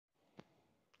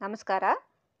ನಮಸ್ಕಾರ.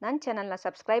 ನನ್ನ ಚಾನಲ್ನ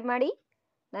ಸಬ್ಸ್ಕ್ರೈಬ್ ಮಾಡಿ.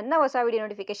 ನನ್ನ ಹೊಸ ವಿಡಿಯೋ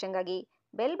ನೋಟಿಫಿಕೇಷನ್ಗಾಗಿ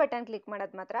ಬೆಲ್ ಬಟನ್ ಕ್ಲಿಕ್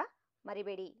ಮಾಡೋದು ಮಾತ್ರ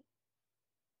ಮರಿಬೇಡಿ.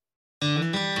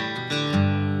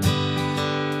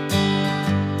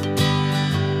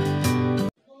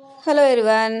 ಹಲೋ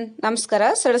ಎವ್ರಿವನ್, ನಮಸ್ಕಾರ.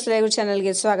 ಸಡಸಲೇಗು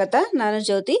ಚಾನಲ್ಗೆ ಸ್ವಾಗತ. ನಾನು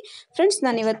ಜ್ಯೋತಿ. ಫ್ರೆಂಡ್ಸ್,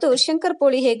 ನಾನಿವತ್ತು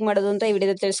ಶಂಕರಪೋಳಿ ಹೇಗೆ ಮಾಡೋದು ಅಂತ ಈ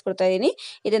ವಿಡಿಯೋದಲ್ಲಿ ತಿಳಿಸ್ಕೊಡ್ತಾ ಇದ್ದೀನಿ.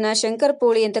 ಇದನ್ನು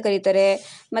ಶಂಕರಪೋಳಿ ಅಂತ ಕರೀತಾರೆ.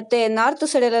 ಮತ್ತು ನಾರ್ತ್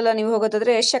ಸೈಡಲ್ಲೆಲ್ಲ ನೀವು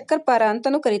ಹೋಗೋದಾದ್ರೆ ಶಕ್ಕರ್ಪಾರ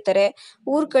ಅಂತಲೂ ಕರೀತಾರೆ.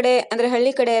 ಊರ ಕಡೆ ಅಂದರೆ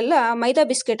ಹಳ್ಳಿ ಕಡೆ ಎಲ್ಲ ಮೈದಾ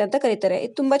ಬಿಸ್ಕೆಟ್ ಅಂತ ಕರೀತಾರೆ.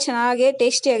 ಇದು ತುಂಬ ಚೆನ್ನಾಗಿ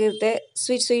ಟೇಸ್ಟಿಯಾಗಿರುತ್ತೆ,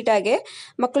 ಸ್ವೀಟಾಗಿ.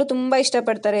 ಮಕ್ಕಳು ತುಂಬ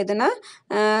ಇಷ್ಟಪಡ್ತಾರೆ ಇದನ್ನು.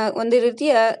 ಒಂದು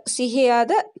ರೀತಿಯ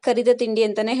ಸಿಹಿಯಾದ ಕರಿದ ತಿಂಡಿ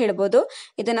ಅಂತಲೇ ಹೇಳ್ಬೋದು.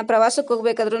 ಇದನ್ನು ಪ್ರವಾಸಕ್ಕೆ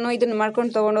ಹೋಗ್ಬೇಕಾದ್ರೂ ಇದನ್ನು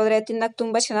ಮಾಡ್ಕೊಂಡು ತೊಗೊಂಡೋದ್ರೆ ತಿನ್ನೋಕೆ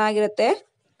ತುಂಬ ಚೆನ್ನಾಗಿರುತ್ತೆ.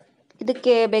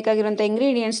 ಇದಕ್ಕೆ ಬೇಕಾಗಿರುವಂಥ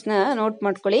ಇಂಗ್ರೀಡಿಯೆಂಟ್ಸ್ನ ನೋಟ್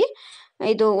ಮಾಡ್ಕೊಳ್ಳಿ.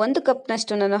 ಇದು 1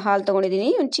 ಕಪ್ನಷ್ಟು ನಾನು ಹಾಲು ತೊಗೊಂಡಿದ್ದೀನಿ.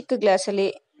 ಒಂದು ಚಿಕ್ಕ ಗ್ಲಾಸಲ್ಲಿ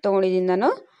ತೊಗೊಂಡಿದ್ದೀನಿ ನಾನು.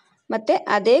 ಮತ್ತು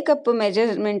ಅದೇ ಕಪ್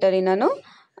ಮೆಜರ್ಮೆಂಟಲ್ಲಿ ನಾನು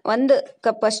 1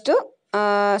 ಕಪ್ಪಷ್ಟು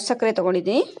ಸಕ್ಕರೆ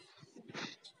ತೊಗೊಂಡಿದ್ದೀನಿ.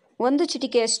 1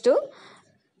 ಚಿಟಿಕೆಯಷ್ಟು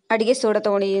ಅಡುಗೆ ಸೋಡಾ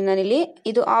ತೊಗೊಂಡಿದ್ದೀನಿ ನಾನಿಲ್ಲಿ.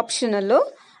 ಇದು ಆಪ್ಷನಲ್ಲು.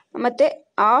 ಮತ್ತು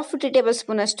 1/2 ಟೇಬಲ್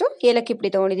ಸ್ಪೂನಷ್ಟು ಏಲಕ್ಕಿ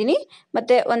ಪುಡಿ ತೊಗೊಂಡಿದ್ದೀನಿ.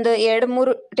 ಮತ್ತು ಒಂದು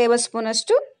 2-3 ಟೇಬಲ್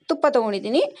ಸ್ಪೂನಷ್ಟು ತುಪ್ಪ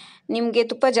ತೊಗೊಂಡಿದ್ದೀನಿ. ನಿಮಗೆ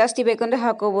ತುಪ್ಪ ಜಾಸ್ತಿ ಬೇಕಂದರೆ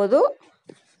ಹಾಕೋಬೋದು.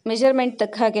 ಮೆಜರ್ಮೆಂಟ್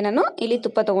ತಕ್ಕ ಹಾಗೆ ನಾನು ಇಲ್ಲಿ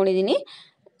ತುಪ್ಪ ತೊಗೊಂಡಿದ್ದೀನಿ.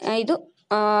 ಇದು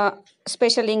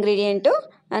ಸ್ಪೆಷಲ್ ಇಂಗ್ರೀಡಿಯೆಂಟು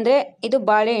ಅಂದರೆ ಇದು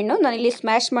ಬಾಳೆಹಣ್ಣು. ನಾನಿಲ್ಲಿ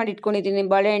ಸ್ಮ್ಯಾಶ್ ಮಾಡಿ ಇಟ್ಕೊಂಡಿದ್ದೀನಿ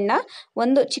ಬಾಳೆಹಣ್ಣ.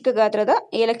 1 ಚಿಕ್ಕ ಗಾತ್ರದ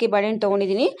ಏಲಕ್ಕಿ ಬಾಳೆಹಣ್ಣು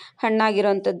ತೊಗೊಂಡಿದ್ದೀನಿ,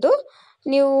 ಹಣ್ಣಾಗಿರೋವಂಥದ್ದು.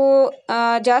 ನೀವು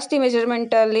ಜಾಸ್ತಿ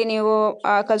ಮೆಜರ್ಮೆಂಟಲ್ಲಿ ನೀವು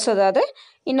ಕಲಿಸೋದಾದರೆ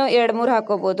ಇನ್ನೂ 2-3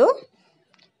 ಹಾಕೋಬೋದು.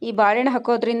 ಈ ಬಾಳೆಹಣ್ಣು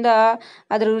ಹಾಕೋದ್ರಿಂದ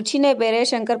ಅದರ ರುಚಿನೇ ಬೇರೆ.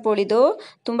 ಶಂಕರಪೋಳಿದು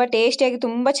ತುಂಬ ಟೇಸ್ಟಿಯಾಗಿ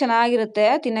ತುಂಬ ಚೆನ್ನಾಗಿರುತ್ತೆ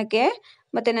ತಿನ್ನೋಕ್ಕೆ.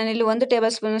 ಮತ್ತು ನಾನಿಲ್ಲಿ 1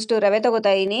 ಟೇಬಲ್ ಸ್ಪೂನಷ್ಟು ರವೆ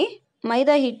ತೊಗೋತಾ ಇದ್ದೀನಿ.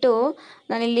 ಮೈದಾ ಹಿಟ್ಟು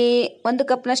ನಾನಿಲ್ಲಿ 1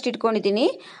 ಕಪ್ನಷ್ಟು ಇಟ್ಕೊಂಡಿದ್ದೀನಿ.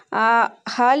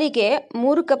 ಹಾಲಿಗೆ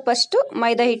 3 ಕಪ್ಪಷ್ಟು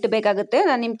ಮೈದಾ ಹಿಟ್ಟು ಬೇಕಾಗುತ್ತೆ.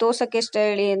 ನಾನು ನಿಮ್ಗೆ ತೋರ್ಸೋಕ್ಕೆ ಎಷ್ಟು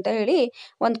ಹೇಳಿ ಅಂತ ಹೇಳಿ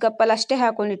 1 ಕಪ್ಪಲ್ಲಿ ಅಷ್ಟೇ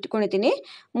ಹಾಕೊಂಡು ಇಟ್ಕೊಂಡಿದ್ದೀನಿ.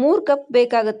 3 ಕಪ್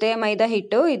ಬೇಕಾಗುತ್ತೆ ಮೈದಾ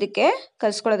ಹಿಟ್ಟು ಇದಕ್ಕೆ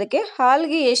ಕಲಿಸ್ಕೊಳ್ಳೋದಕ್ಕೆ.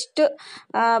 ಹಾಲಿಗೆ ಎಷ್ಟು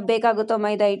ಬೇಕಾಗುತ್ತೋ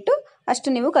ಮೈದಾ ಹಿಟ್ಟು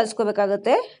ಅಷ್ಟು ನೀವು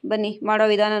ಕಲಿಸ್ಕೋಬೇಕಾಗುತ್ತೆ. ಬನ್ನಿ ಮಾಡೋ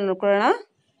ವಿಧಾನ ನೋಡ್ಕೊಳ್ಳೋಣ.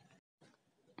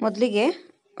 ಮೊದಲಿಗೆ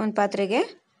ಒಂದು ಪಾತ್ರೆಗೆ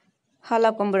ಹಾಲು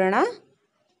ಹಾಕ್ಕೊಂಬಿಡೋಣ.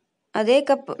 ಅದೇ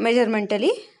ಕಪ್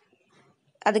ಮೆಜರ್ಮೆಂಟಲ್ಲಿ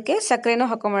ಅದಕ್ಕೆ ಸಕ್ಕರೆನೂ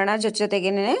ಹಾಕ್ಕೊಂಬಿಡೋಣ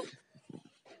ಜೊತೆಗೇನೆ.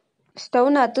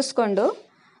 ಸ್ಟವ್ನ ಹತ್ತಿಸ್ಕೊಂಡು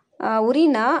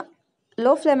ಉರಿನ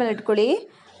ಲೋ ಫ್ಲೇಮಲ್ಲಿ ಇಟ್ಕೊಳ್ಳಿ.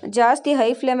 ಜಾಸ್ತಿ ಹೈ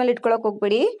ಫ್ಲೇಮಲ್ಲಿ ಇಟ್ಕೊಳ್ಳೋಕೆ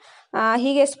ಹೋಗ್ಬೇಡಿ.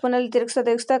 ಹೀಗೆ ಸ್ಪೂನಲ್ಲಿ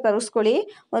ತಿರುಗಿಸ್ತಾ ಕರಗಿಸ್ಕೊಳ್ಳಿ.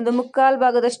 ಒಂದು 3/4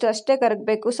 ಭಾಗದಷ್ಟು ಅಷ್ಟೇ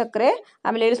ಕರಗಬೇಕು ಸಕ್ಕರೆ.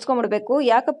 ಆಮೇಲೆ ಇಳಿಸ್ಕೊಂಬಿಡ್ಬೇಕು.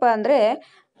 ಯಾಕಪ್ಪ ಅಂದರೆ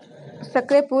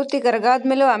ಸಕ್ಕರೆ ಪೂರ್ತಿ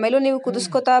ಕರಗಾದ್ಮೇಲೂ ಆಮೇಲೂ ನೀವು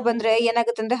ಕುದಿಸ್ಕೊತಾ ಬಂದರೆ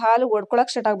ಏನಾಗುತ್ತೆ ಅಂದರೆ ಹಾಲು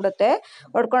ಒಡ್ಕೊಳಕ್ಕೆ ಸ್ಟಾರ್ಟ್ ಆಗಿಬಿಡುತ್ತೆ.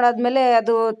 ಒಡ್ಕೊಂಡಾದ್ಮೇಲೆ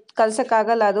ಅದು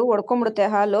ಕಲ್ಸೋಕ್ಕಾಗಲ್ಲ, ಅದು ಒಡ್ಕೊಂಬಿಡುತ್ತೆ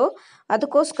ಹಾಲು.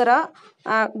 ಅದಕ್ಕೋಸ್ಕರ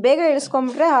ಬೇಗ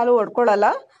ಇಳಿಸ್ಕೊಂಬಿಟ್ರೆ ಹಾಲು ಒಡ್ಕೊಳ್ಳಲ್ಲ.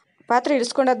 ಪಾತ್ರೆ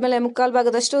ಇಳಿಸ್ಕೊಂಡಾದ್ಮೇಲೆ 3/4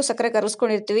 ಭಾಗದಷ್ಟು ಸಕ್ಕರೆ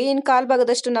ಕರಗಿಸ್ಕೊಂಡಿರ್ತೀವಿ. ಇನ್ನು 1/4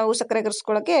 ಭಾಗದಷ್ಟು ನಾವು ಸಕ್ಕರೆ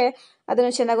ಕರಗಿಸ್ಕೊಳ್ಳೋಕ್ಕೆ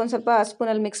ಅದನ್ನು ಚೆನ್ನಾಗಿ ಒಂದು ಸ್ವಲ್ಪ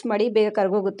ಸ್ಪೂನಲ್ಲಿ ಮಿಕ್ಸ್ ಮಾಡಿ ಬೇಗ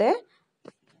ಕರಗೋಗುತ್ತೆ.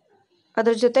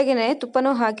 ಅದ್ರ ಜೊತೆಗೇ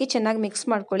ತುಪ್ಪನೂ ಹಾಕಿ ಚೆನ್ನಾಗಿ ಮಿಕ್ಸ್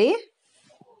ಮಾಡ್ಕೊಳ್ಳಿ.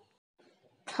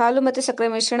 ಹಾಲು ಮತ್ತು ಸಕ್ಕರೆ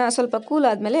ಮಿಶ್ರಣ ಸ್ವಲ್ಪ ಕೂಲ್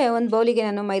ಆದಮೇಲೆ ಒಂದು ಬೌಲಿಗೆ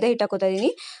ನಾನು ಮೈದಾ ಹಿಟ್ಟು ಹಾಕೋತಾ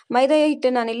ಇದ್ದೀನಿ. ಮೈದಾ ಹಿಟ್ಟು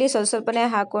ನಾನಿಲ್ಲಿ ಸ್ವಲ್ಪನೇ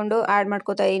ಹಾಕ್ಕೊಂಡು ಆ್ಯಡ್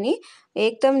ಮಾಡ್ಕೋತಾ ಇದ್ದೀನಿ.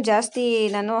 ಏಕ್ದಮ್ ಜಾಸ್ತಿ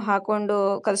ನಾನು ಹಾಕ್ಕೊಂಡು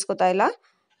ಕಲಿಸ್ಕೊತಾ ಇಲ್ಲ.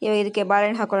 ಇವಾಗ ಇದಕ್ಕೆ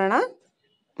ಬಾಳೆಹಣ್ಣು ಹಾಕೊಳ್ಳೋಣ.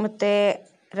 ಮತ್ತು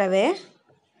ರವೆ,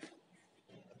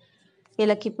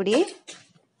 ಏಲಕ್ಕಿ ಪುಡಿ,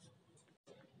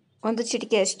 1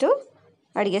 ಚಿಟಿಕೆಯಷ್ಟು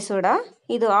ಅಡುಗೆ ಸೋಡಾ.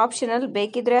 ಇದು ಆಪ್ಷನಲ್,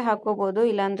 ಬೇಕಿದ್ದರೆ ಹಾಕ್ಕೋಬೋದು,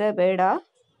 ಇಲ್ಲಾಂದರೆ ಬೇಡ.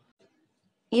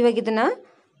 ಇವಾಗ ಇದನ್ನು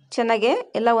ಚೆನ್ನಾಗೆ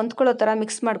ಎಲ್ಲ ಹೊಂದ್ಕೊಳ್ಳೋ ಥರ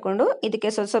ಮಿಕ್ಸ್ ಮಾಡಿಕೊಂಡು ಇದಕ್ಕೆ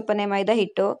ಸ್ವಲ್ಪನೇ ಮೈದಾ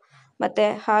ಹಿಟ್ಟು ಮತ್ತು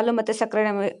ಹಾಲು ಮತ್ತು ಸಕ್ಕರೆ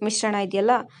ಮಿಶ್ರಣ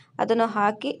ಇದೆಯಲ್ಲ ಅದನ್ನು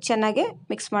ಹಾಕಿ ಚೆನ್ನಾಗೆ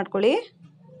ಮಿಕ್ಸ್ ಮಾಡ್ಕೊಳ್ಳಿ.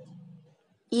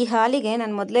 ಈ ಹಾಲಿಗೆ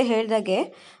ನಾನು ಮೊದಲೇ ಹೇಳಿದಾಗೆ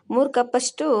 3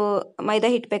 ಕಪ್ಪಷ್ಟು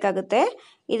ಮೈದಾ ಹಿಟ್ಟು ಬೇಕಾಗುತ್ತೆ.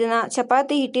 ಇದನ್ನು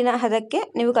ಚಪಾತಿ ಹಿಟ್ಟಿನ ಹದಕ್ಕೆ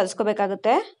ನೀವು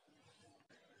ಕಲಿಸ್ಕೋಬೇಕಾಗುತ್ತೆ.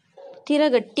 ತೀರಾ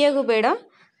ಗಟ್ಟಿಯಾಗೂ ಬೇಡ,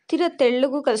 ತೀರಾ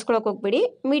ತೆಳ್ಳಗೂ ಕಲಿಸ್ಕೊಳಕ್ಕೆ ಹೋಗ್ಬೇಡಿ.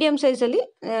 ಮೀಡಿಯಮ್ ಸೈಜಲ್ಲಿ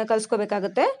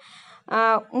ಕಲಿಸ್ಕೋಬೇಕಾಗುತ್ತೆ.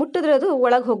 ಮುಟ್ಟಿದ್ರೆ ಅದು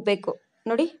ಒಳಗೆ ಹೋಗಬೇಕು.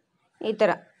 ನೋಡಿ ಈ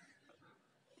ಥರ.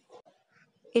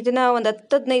 ಇದನ್ನು ಒಂದು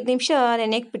 10-15 ನಿಮಿಷ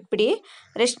ನೆನೆಯಕ್ಕೆ ಬಿಟ್ಬಿಡಿ,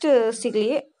 ರೆಸ್ಟ್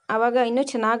ಸಿಗಲಿ. ಆವಾಗ ಇನ್ನೂ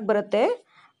ಚೆನ್ನಾಗಿ ಬರುತ್ತೆ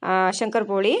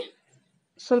ಶಂಕರಪೋಳಿ.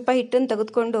 ಸ್ವಲ್ಪ ಹಿಟ್ಟನ್ನು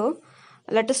ತೆಗೆದುಕೊಂಡು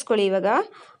ಲಟ್ಟಿಸ್ಕೊಳ್ಳಿ. ಇವಾಗ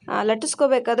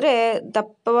ಲಟ್ಟಿಸ್ಕೋಬೇಕಾದ್ರೆ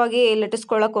ದಪ್ಪವಾಗಿ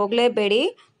ಲಟ್ಟಿಸ್ಕೊಳ್ಳೋಕೆ ಹೋಗಲೇಬೇಡಿ,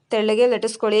 ತೆಳ್ಳಗೆ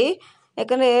ಲಟ್ಟಿಸ್ಕೊಳ್ಳಿ.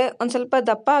 ಯಾಕಂದರೆ ಒಂದು ಸ್ವಲ್ಪ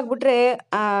ದಪ್ಪ ಆಗಿಬಿಟ್ರೆ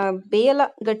ಬೇಯಲ್ಲ,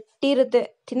 ಗಟ್ಟಿ ಇರುತ್ತೆ,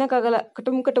 ತಿನ್ನೋಕ್ಕಾಗಲ್ಲ.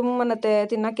 ಕಟುಮ್ ಅನ್ನತ್ತೆ,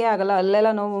 ತಿನ್ನೋಕ್ಕೆ ಆಗಲ್ಲ,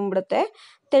 ಅಲ್ಲೆಲ್ಲ ನೋವು ಬಂದ್ಬಿಡುತ್ತೆ.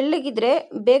 ತೆಳ್ಳಗಿದ್ರೆ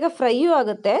ಬೇಗ ಫ್ರೈಯೂ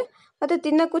ಆಗುತ್ತೆ ಮತ್ತು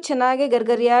ತಿನ್ನೋಕ್ಕೂ ಚೆನ್ನಾಗಿ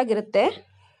ಗರ್ಗರಿಯಾಗಿರುತ್ತೆ.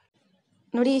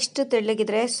 ನೋಡಿ, ಇಷ್ಟು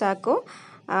ತೆಳ್ಳಗಿದ್ರೆ ಸಾಕು.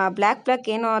 ಬ್ಲ್ಯಾಕ್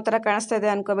ಏನೋ ಆ ಥರ ಕಾಣಿಸ್ತಾ ಇದೆ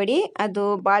ಅಂದ್ಕೋಬೇಡಿ. ಅದು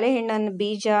ಬಾಳೆಹಣ್ಣಿನ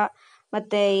ಬೀಜ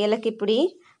ಮತ್ತು ಏಲಕ್ಕಿ ಪುಡಿ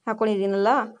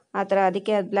ಹಾಕ್ಕೊಂಡಿದ್ದೀನಲ್ಲ ಆ ಥರ,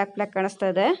 ಅದಕ್ಕೆ ಅದು ಬ್ಲ್ಯಾಕ್ ಕಾಣಿಸ್ತಾ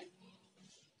ಇದೆ.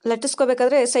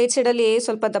 ಲಟ್ಟಿಸ್ಕೋಬೇಕಾದ್ರೆ ಸೈಡಲ್ಲಿ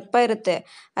ಸ್ವಲ್ಪ ದಪ್ಪ ಇರುತ್ತೆ,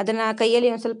 ಅದನ್ನು ಕೈಯಲ್ಲಿ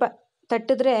ಒಂದು ಸ್ವಲ್ಪ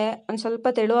ತಟ್ಟಿದ್ರೆ ಒಂದು ಸ್ವಲ್ಪ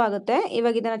ತೆಳು ಆಗುತ್ತೆ.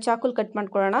 ಇವಾಗ ಇದನ್ನು ಚಾಕುಲಿ ಕಟ್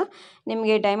ಮಾಡ್ಕೊಳ್ಳೋಣ.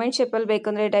 ನಿಮಗೆ ಡೈಮಂಡ್ ಶೇಪಲ್ಲಿ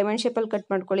ಬೇಕಂದರೆ ಡೈಮಂಡ್ ಶೇಪಲ್ಲಿ ಕಟ್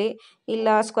ಮಾಡ್ಕೊಳ್ಳಿ, ಇಲ್ಲ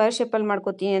ಸ್ಕ್ವೇರ್ ಶೇಪಲ್ಲಿ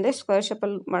ಮಾಡ್ಕೊತೀನಿ ಅಂದರೆ ಸ್ಕ್ವೇರ್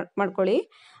ಶೇಪಲ್ಲಿ ಮಾಡ್ಕೊಳ್ಳಿ.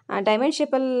 ಡೈಮಂಡ್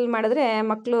ಶೇಪಲ್ಲಿ ಮಾಡಿದ್ರೆ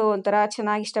ಮಕ್ಕಳು ಒಂಥರ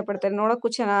ಚೆನ್ನಾಗಿ ಇಷ್ಟಪಡ್ತಾರೆ, ನೋಡೋಕ್ಕೂ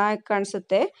ಚೆನ್ನಾಗಿ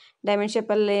ಕಾಣಿಸುತ್ತೆ ಡೈಮಂಡ್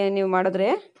ಶೇಪಲ್ಲಿ ನೀವು ಮಾಡಿದ್ರೆ.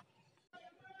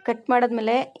 ಕಟ್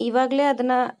ಮಾಡಿದ್ಮೇಲೆ ಇವಾಗಲೇ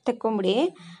ಅದನ್ನು ತೆಕ್ಕೊಂಬಿಡಿ.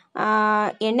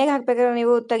 ಎಣ್ಣೆಗೆ ಹಾಕಬೇಕಾದ್ರೆ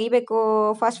ನೀವು ತೆಗಿಬೇಕು,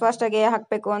 ಫಾಸ್ಟಾಗಿ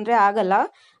ಹಾಕಬೇಕು ಅಂದರೆ ಆಗಲ್ಲ.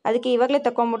 ಅದಕ್ಕೆ ಇವಾಗಲೇ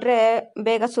ತಗೊಂಬಿಟ್ರೆ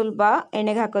ಬೇಗ ಸುಲಭ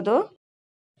ಎಣ್ಣೆಗೆ ಹಾಕೋದು.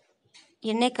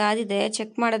 ಎಣ್ಣೆ ಕಾದಿದೆ,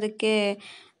 ಚೆಕ್ ಮಾಡೋದಕ್ಕೆ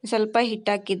ಸ್ವಲ್ಪ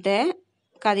ಹಿಟ್ಟು ಹಾಕಿದ್ದೆ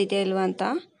ಕಾದಿದೆಯಾ ಇಲ್ವಾ ಅಂತ.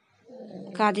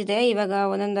 ಕಾದಿದೆ. ಇವಾಗ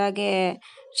ಒಂದೊಂದಾಗೆ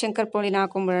ಶಂಕರಪೋಳಿನ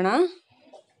ಹಾಕೊಂಬಿಡೋಣ.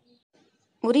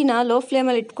 ಉರಿನ ಲೋ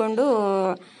ಫ್ಲೇಮಲ್ಲಿ ಇಟ್ಕೊಂಡು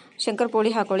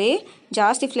ಶಂಕರಪೋಳಿ ಹಾಕೊಳ್ಳಿ.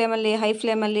 ಜಾಸ್ತಿ ಹೈ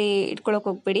ಫ್ಲೇಮಲ್ಲಿ ಇಟ್ಕೊಳ್ಳೋಕೆ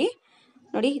ಹೋಗ್ಬೇಡಿ.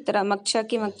 ನೋಡಿ, ಈ ಥರ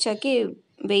ಮಗ್ಚಾಕಿ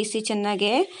ಬೇಯಿಸಿ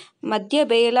ಚೆನ್ನಾಗೆ. ಮಧ್ಯ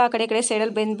ಬೇಯಲ್ಲ, ಆ ಕಡೆ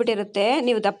ಸೈಡಲ್ಲಿ ಬೆಂದ್ಬಿಟ್ಟಿರುತ್ತೆ.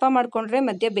 ನೀವು ದಪ್ಪ ಮಾಡಿಕೊಂಡ್ರೆ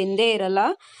ಮಧ್ಯ ಬೆಂದೇ ಇರಲ್ಲ.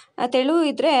 ತೆಳು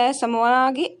ಇದ್ದರೆ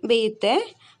ಸಮವಾಗಿ ಬೇಯುತ್ತೆ.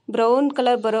 ಬ್ರೌನ್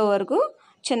ಕಲರ್ ಬರೋವರೆಗೂ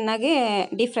ಚೆನ್ನಾಗಿ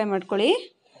ಡೀಪ್ ಫ್ರೈ ಮಾಡ್ಕೊಳ್ಳಿ.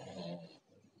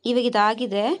 ಇವಾಗ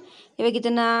ಇದಾಗಿದೆ. ಇವಾಗ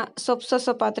ಇದನ್ನು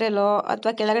ಸೊಪ್ಪು ಪಾತ್ರೆಯಲ್ಲೋ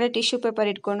ಅಥವಾ ಕೆಳಗಡೆ ಟಿಶ್ಯೂ ಪೇಪರ್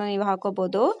ಇಟ್ಕೊಂಡು ನೀವು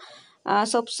ಹಾಕೋಬೋದು.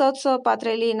 ಸೊಪ್ಪು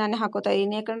ಪಾತ್ರೆಯಲ್ಲಿ ನಾನು ಹಾಕೋತಾ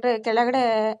ಇದ್ದೀನಿ, ಯಾಕಂದರೆ ಕೆಳಗಡೆ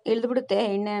ಇಳಿದ್ಬಿಡುತ್ತೆ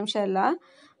ಎಣ್ಣೆ ಅಂಶ ಎಲ್ಲ.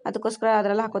 ಅದಕ್ಕೋಸ್ಕರ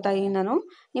ಅದರಲ್ಲಿ ಹಾಕೋತಾ ಇದ್ದೀನಿ ನಾನು.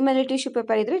 ನಿಮ್ಮಲ್ಲಿ ಟಿಶ್ಯೂ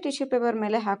ಪೇಪರ್ ಇದ್ದರೆ ಟಿಶ್ಯೂ ಪೇಪರ್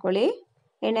ಮೇಲೆ ಹಾಕೊಳ್ಳಿ,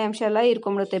 ಎಣ್ಣೆ ಅಂಶ ಎಲ್ಲ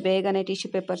ಇರ್ಕೊಂಬಿಡುತ್ತೆ ಬೇಗನೆ ಟಿಶ್ಯೂ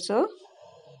ಪೇಪರ್ಸು.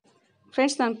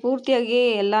 ಫ್ರೆಂಡ್ಸ್, ನಾನು ಪೂರ್ತಿಯಾಗಿ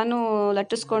ಎಲ್ಲನೂ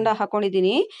ಲಟ್ಟಿಸ್ಕೊಂಡು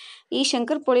ಹಾಕ್ಕೊಂಡಿದ್ದೀನಿ. ಈ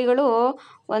ಶಂಕರಪೋಳಿಗಳು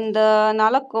ಒಂದು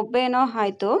 4 ಒಬ್ಬೆನೋ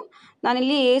ಆಯಿತು.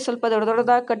 ನಾನಿಲ್ಲಿ ಸ್ವಲ್ಪ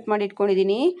ದೊಡ್ಡದಾಗಿ ಕಟ್ ಮಾಡಿ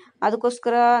ಇಟ್ಕೊಂಡಿದ್ದೀನಿ,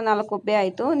 ಅದಕ್ಕೋಸ್ಕರ 4 ಒಬ್ಬೆ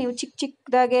ಆಯಿತು. ನೀವು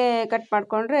ಚಿಕ್ಕದಾಗೆ ಕಟ್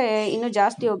ಮಾಡಿಕೊಂಡ್ರೆ ಇನ್ನೂ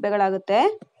ಜಾಸ್ತಿ ಒಬ್ಬೆಗಳಾಗುತ್ತೆ.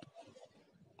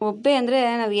 ಒಬ್ಬೆ ಅಂದರೆ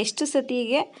ನಾವು ಎಷ್ಟು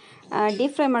ಸತಿಗೆ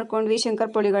ಡೀಪ್ ಫ್ರೈ ಮಾಡ್ಕೊಂಡ್ವಿ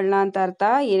ಶಂಕರಪೋಳಿಗಳನ್ನ ಅಂತ ಅರ್ಥ.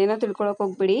 ಏನೇನೋ ತಿಳ್ಕೊಳಕ್ಕೆ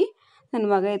ಹೋಗ್ಬಿಡಿ. ನನ್ನ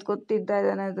ಮಗ ಎತ್ಕೊತಿದ್ದ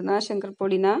ಇದ್ದಾನೆ ಅದನ್ನು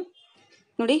ಶಂಕರಪೋಳಿನ.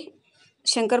 ನೋಡಿ,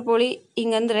 ಶಂಕರಪೋಳಿ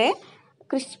ಹಿಂಗಂದರೆ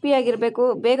ಕ್ರಿಸ್ಪಿಯಾಗಿರಬೇಕು,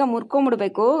 ಬೇಗ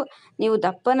ಮುರ್ಕೊಂಬಿಡ್ಬೇಕು. ನೀವು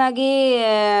ದಪ್ಪನಾಗಿ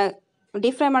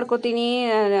ಡೀಪ್ ಫ್ರೈ ಮಾಡ್ಕೊತೀನಿ,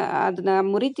 ಅದನ್ನು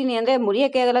ಮುರಿತೀನಿ ಅಂದರೆ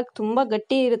ಮುರಿಯೋಕ್ಕೆ ಆಗಲ್ಲ, ತುಂಬ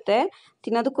ಗಟ್ಟಿ ಇರುತ್ತೆ,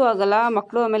 ತಿನ್ನೋದಕ್ಕೂ ಆಗಲ್ಲ.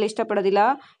 ಮಕ್ಕಳು ಆಮೇಲೆ ಇಷ್ಟಪಡೋದಿಲ್ಲ,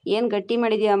 ಏನು ಗಟ್ಟಿ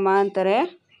ಮಾಡಿದೀಯ ಅಮ್ಮ ಅಂತಾರೆ.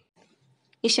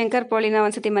 ಈ ಶಂಕರಪೋಳಿನ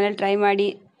ಒಂದ್ಸತಿ ಮನೇಲಿ ಟ್ರೈ ಮಾಡಿ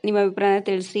ನಿಮ್ಮ ಅಭಿಪ್ರಾಯ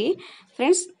ತಿಳಿಸಿ.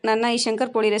 ಫ್ರೆಂಡ್ಸ್, ನನ್ನ ಈ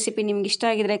ಶಂಕರಪೋಳಿ ರೆಸಿಪಿ ನಿಮ್ಗೆ ಇಷ್ಟ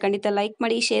ಆಗಿದ್ರೆ ಖಂಡಿತ ಲೈಕ್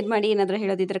ಮಾಡಿ, ಶೇರ್ ಮಾಡಿ, ಏನಾದರೂ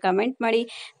ಹೇಳೋದಿದ್ರೆ ಕಮೆಂಟ್ ಮಾಡಿ.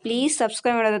 ಪ್ಲೀಸ್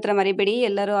ಸಬ್ಸ್ಕ್ರೈಬ್ ಮಾಡೋದ್ರ ಮರಿಬೇಡಿ.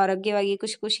 ಎಲ್ಲರೂ ಆರೋಗ್ಯವಾಗಿ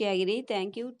ಖುಷಿಯಾಗಿರಿ.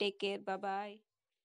 Thank you. Take care. Bye.